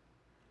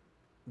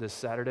this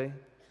Saturday?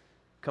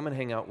 Come and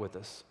hang out with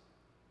us.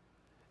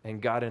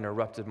 And God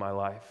interrupted my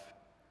life.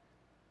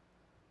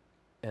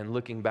 And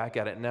looking back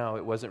at it now,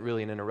 it wasn't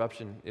really an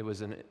interruption. It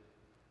was an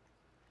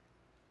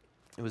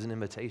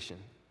invitation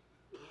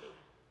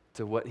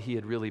to what he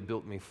had really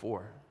built me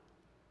for.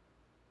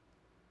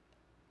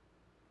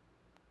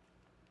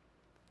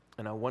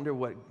 And I wonder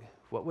what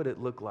would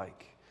it look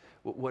like?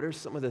 What are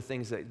some of the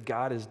things that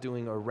God is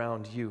doing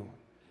around you?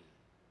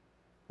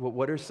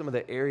 What are some of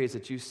the areas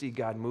that you see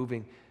God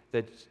moving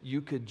that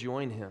you could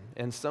join him?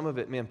 And some of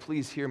it, man,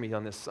 please hear me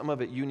on this. Some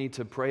of it you need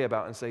to pray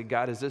about and say,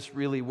 God, is this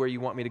really where you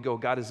want me to go?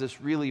 God, is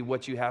this really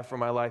what you have for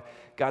my life?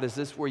 God, is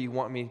this where you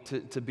want me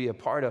to be a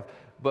part of?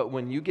 But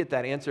when you get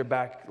that answer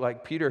back,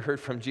 like Peter heard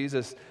from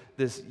Jesus,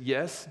 this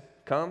yes,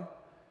 come,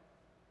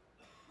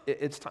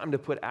 it's time to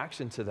put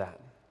action to that.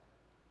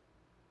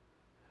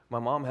 My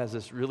mom has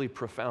this really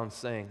profound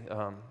saying.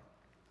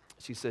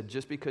 She said,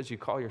 just because you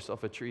call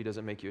yourself a tree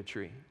doesn't make you a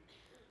tree.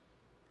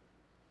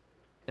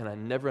 And I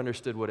never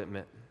understood what it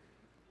meant.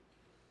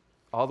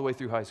 All the way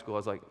through high school, I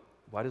was like,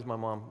 why does my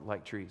mom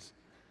like trees?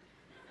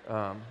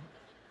 And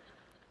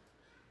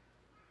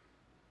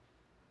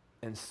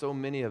so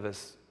many of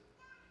us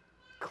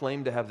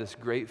claim to have this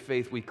great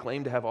faith. We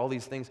claim to have all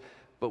these things,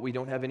 but we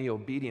don't have any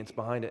obedience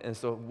behind it. And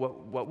so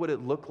what would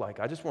it look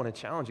like? I just want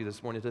to challenge you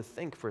this morning to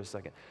think for a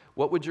second.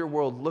 What would your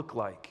world look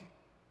like?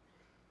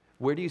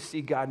 Where do you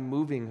see God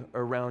moving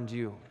around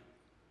you?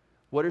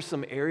 What are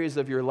some areas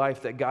of your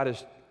life that God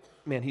is,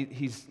 man,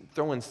 he's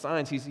throwing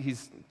signs,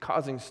 he's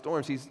causing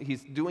storms,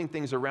 he's doing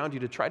things around you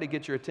to try to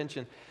get your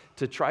attention,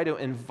 to try to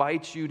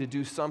invite you to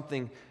do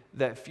something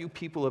that few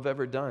people have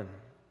ever done.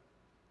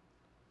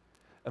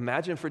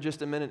 Imagine for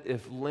just a minute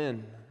if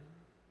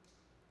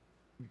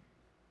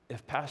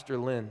Pastor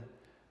Lynn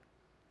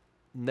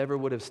never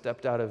would have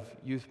stepped out of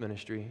youth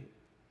ministry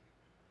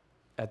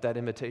at that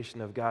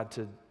invitation of God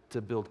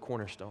to build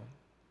Cornerstone.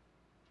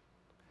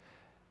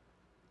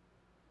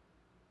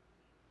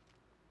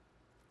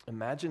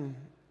 Imagine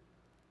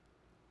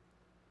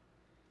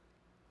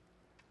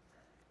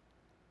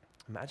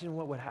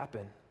what would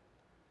happen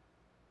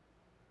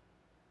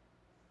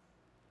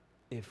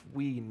if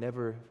we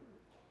never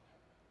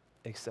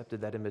accepted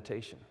that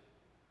invitation.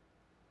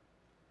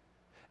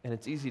 And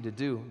it's easy to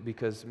do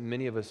because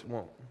many of us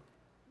won't.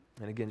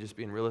 And again, just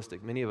being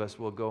realistic, many of us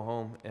will go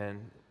home and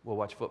we'll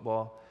watch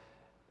football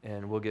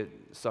and we'll get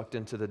sucked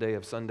into the day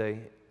of Sunday,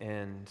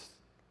 and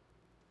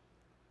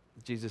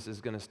Jesus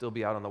is going to still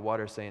be out on the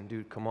water saying,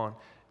 dude, come on,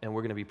 and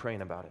we're going to be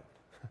praying about it.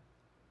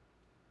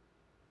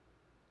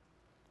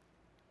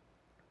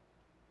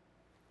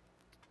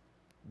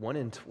 1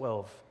 in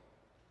 12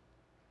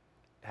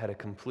 had a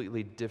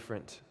completely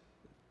different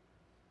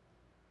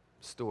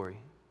story.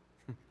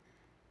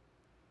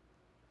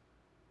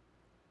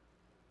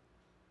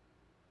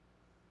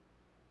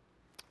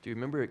 Do you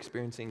remember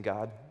experiencing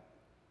God?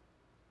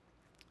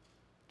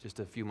 Just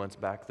a few months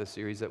back, the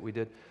series that we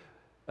did.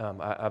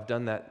 I've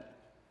done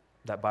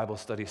that Bible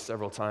study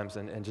several times,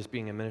 and just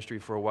being in ministry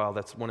for a while,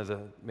 that's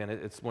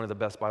it's one of the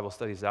best Bible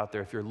studies out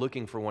there. If you're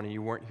looking for one and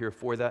you weren't here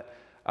for that,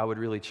 I would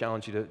really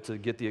challenge you to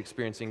get the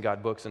Experiencing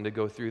God books and to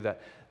go through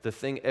that. The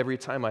thing, every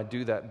time I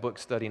do that book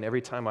study and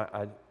every time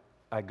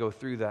I go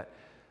through that,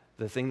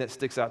 the thing that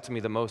sticks out to me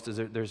the most is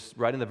there's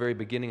right in the very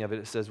beginning of it,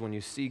 it says, when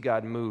you see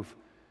God move,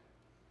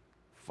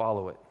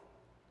 follow it.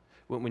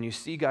 When you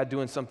see God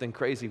doing something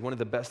crazy, one of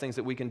the best things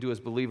that we can do as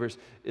believers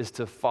is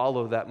to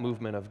follow that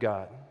movement of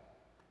God.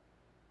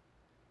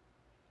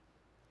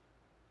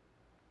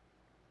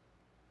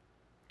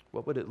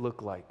 What would it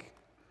look like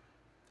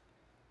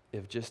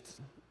if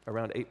just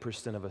around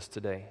 8% of us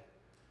today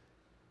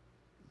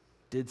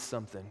did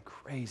something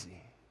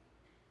crazy?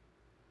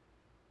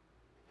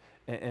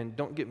 And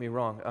don't get me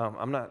wrong,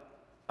 I'm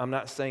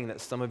not saying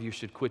that some of you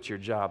should quit your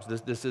jobs.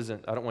 This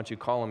isn't, I don't want you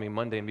calling me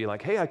Monday and be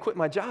like, hey, I quit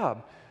my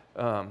job.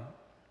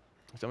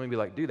 Somebody be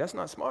like, dude, that's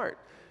not smart.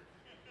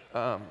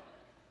 But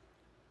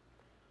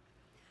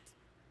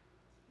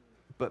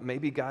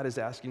maybe God is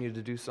asking you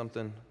to do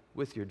something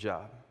with your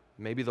job.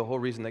 Maybe the whole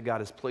reason that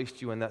God has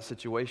placed you in that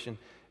situation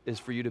is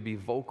for you to be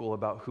vocal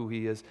about who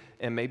he is.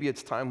 And maybe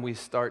it's time we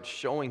start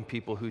showing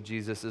people who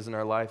Jesus is in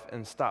our life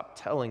and stop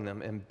telling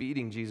them and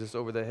beating Jesus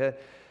over the head.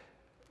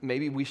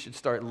 Maybe we should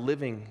start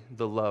living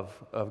the love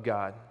of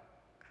God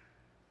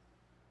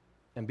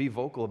and be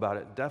vocal about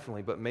it,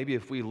 definitely. But maybe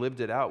if we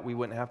lived it out, we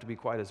wouldn't have to be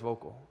quite as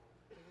vocal.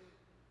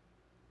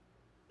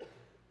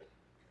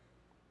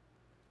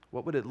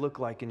 What would it look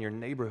like in your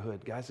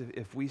neighborhood, guys,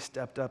 if we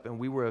stepped up and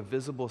we were a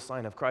visible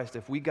sign of Christ,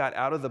 if we got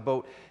out of the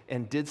boat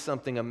and did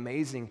something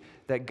amazing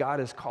that God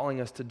is calling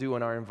us to do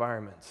in our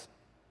environments?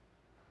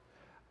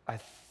 I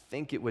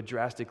think it would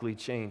drastically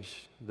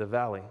change the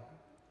valley.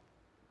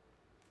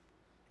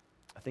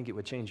 I think it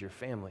would change your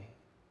family.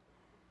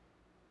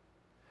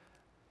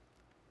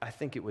 I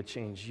think it would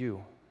change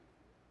you.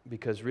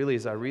 Because really,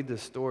 as I read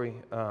this story,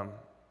 I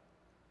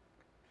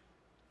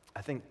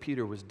think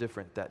Peter was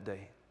different that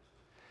day.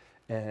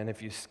 And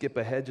if you skip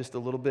ahead just a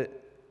little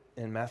bit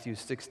in Matthew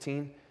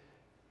 16,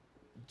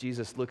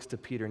 Jesus looks to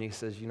Peter and he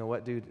says, you know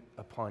what, dude,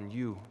 upon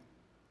you,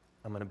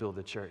 I'm going to build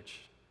the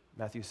church.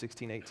 Matthew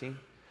 16, 18.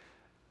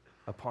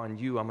 Upon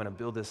you, I'm going to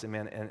build this, and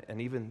man,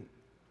 and even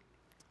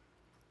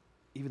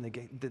the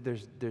gate,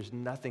 there's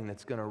nothing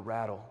that's going to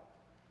rattle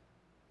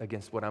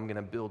against what I'm going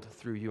to build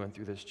through you and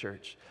through this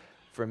church.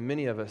 For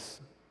many of us,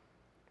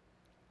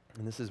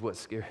 and this is what's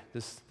scary,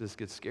 this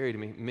gets scary to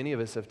me, many of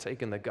us have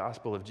taken the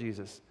gospel of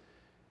Jesus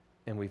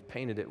and we've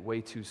painted it way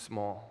too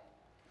small.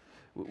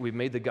 We've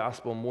made the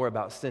gospel more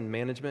about sin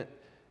management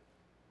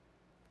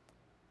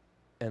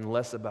and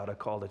less about a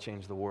call to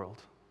change the world.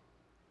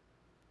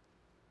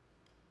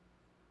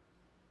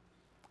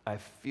 I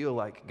feel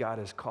like God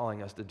is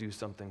calling us to do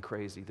something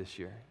crazy this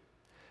year.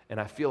 And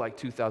I feel like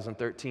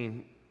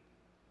 2013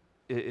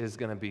 is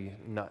going to be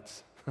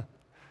nuts.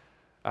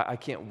 I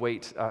can't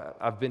wait.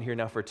 I've been here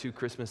now for 2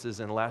 Christmases,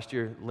 and last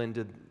year,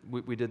 Lynn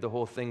we did the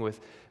whole thing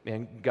with,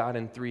 God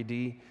in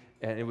 3D,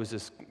 and it was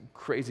this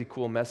crazy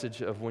cool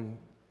message of when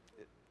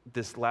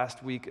this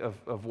last week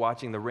of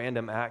watching the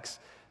random acts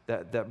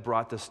that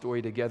brought the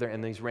story together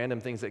and these random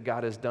things that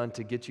God has done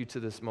to get you to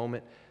this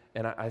moment.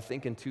 And I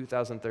think in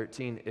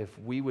 2013, if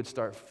we would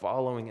start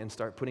following and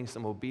start putting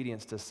some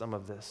obedience to some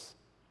of this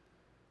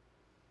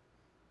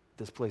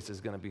place is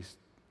going to be,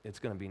 it's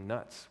going to be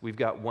nuts. We've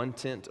got one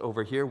tent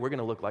over here. We're going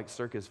to look like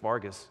Circus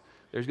Vargas.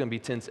 There's going to be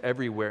tents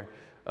everywhere.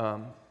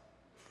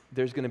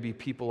 There's going to be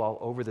people all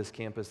over this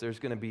campus. There's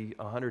going to be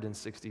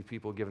 160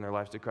 people giving their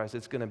lives to Christ.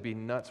 It's going to be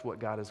nuts what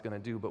God is going to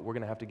do, but we're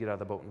going to have to get out of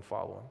the boat and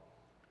follow him.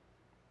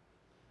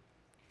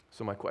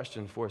 So my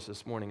question for us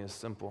this morning is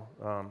simple.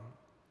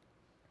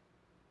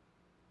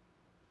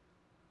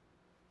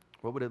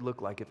 What would it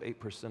look like if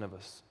 8% of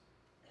us,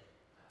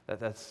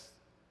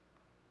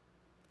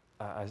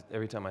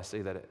 every time I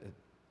say that,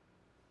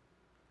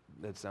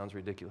 that sounds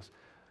ridiculous.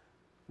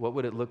 What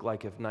would it look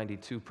like if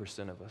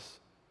 92% of us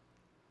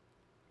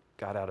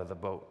got out of the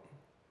boat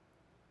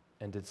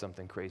and did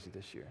something crazy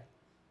this year?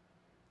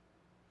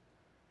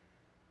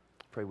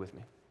 Pray with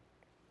me.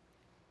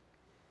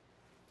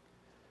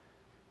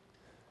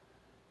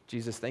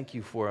 Jesus, thank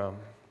you for,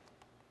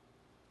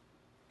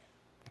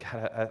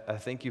 God, I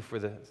thank you for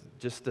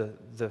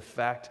the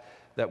fact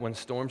that when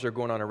storms are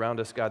going on around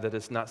us, God, that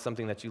it's not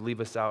something that you leave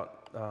us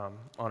out on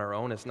our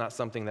own. It's not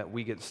something that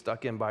we get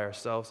stuck in by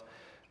ourselves.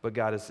 But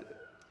God,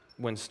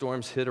 when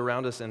storms hit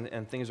around us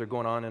and things are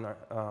going on in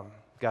our,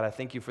 God, I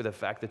thank you for the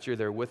fact that you're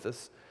there with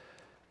us.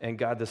 And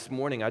God, this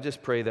morning, I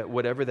just pray that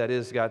whatever that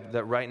is, God,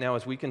 that right now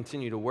as we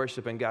continue to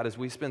worship, and God, as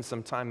we spend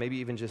some time, maybe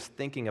even just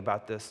thinking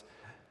about this,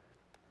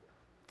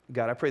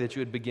 God, I pray that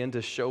you would begin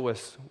to show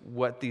us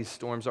what these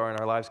storms are in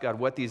our lives, God,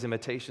 what these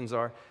imitations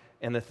are,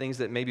 and the things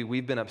that maybe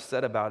we've been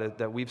upset about it,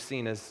 that we've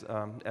seen as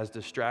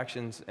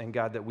distractions, and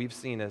God, that we've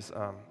seen as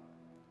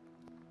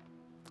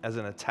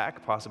an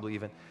attack possibly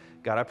even.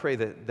 God, I pray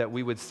that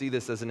we would see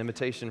this as an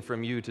invitation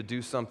from you to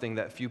do something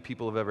that few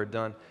people have ever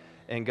done.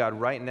 And God,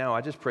 right now, I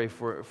just pray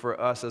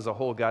for us as a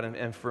whole, God,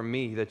 and for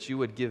me, that you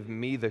would give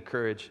me the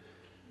courage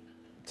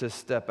to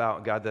step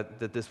out, God,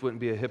 that this wouldn't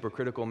be a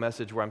hypocritical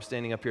message where I'm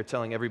standing up here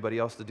telling everybody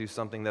else to do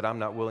something that I'm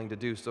not willing to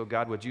do. So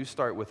God, would you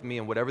start with me,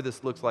 and whatever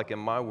this looks like in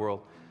my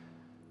world,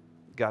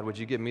 God, would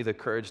you give me the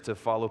courage to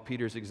follow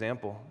Peter's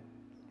example?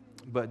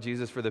 But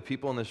Jesus, for the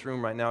people in this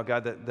room right now,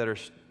 God, that are,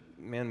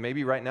 man,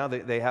 maybe right now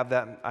they have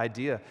that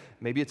idea.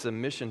 Maybe it's a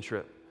mission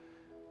trip.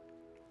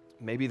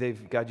 Maybe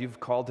God, you've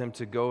called him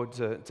to go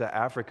to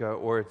Africa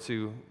or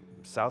to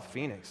South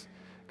Phoenix.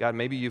 God,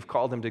 maybe you've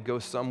called him to go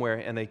somewhere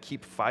and they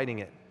keep fighting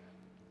it.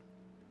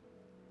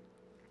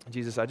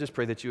 Jesus, I just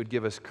pray that you would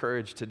give us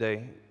courage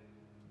today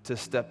to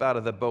step out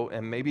of the boat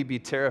and maybe be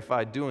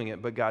terrified doing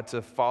it, but God,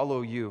 to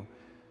follow you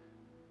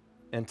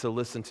and to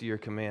listen to your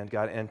command,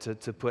 God, and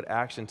to put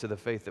action to the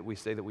faith that we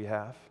say that we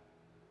have.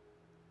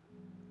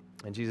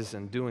 And Jesus,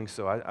 in doing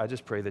so, I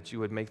just pray that you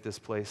would make this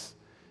place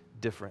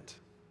different.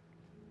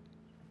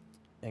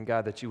 And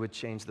God, that you would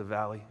change the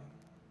valley.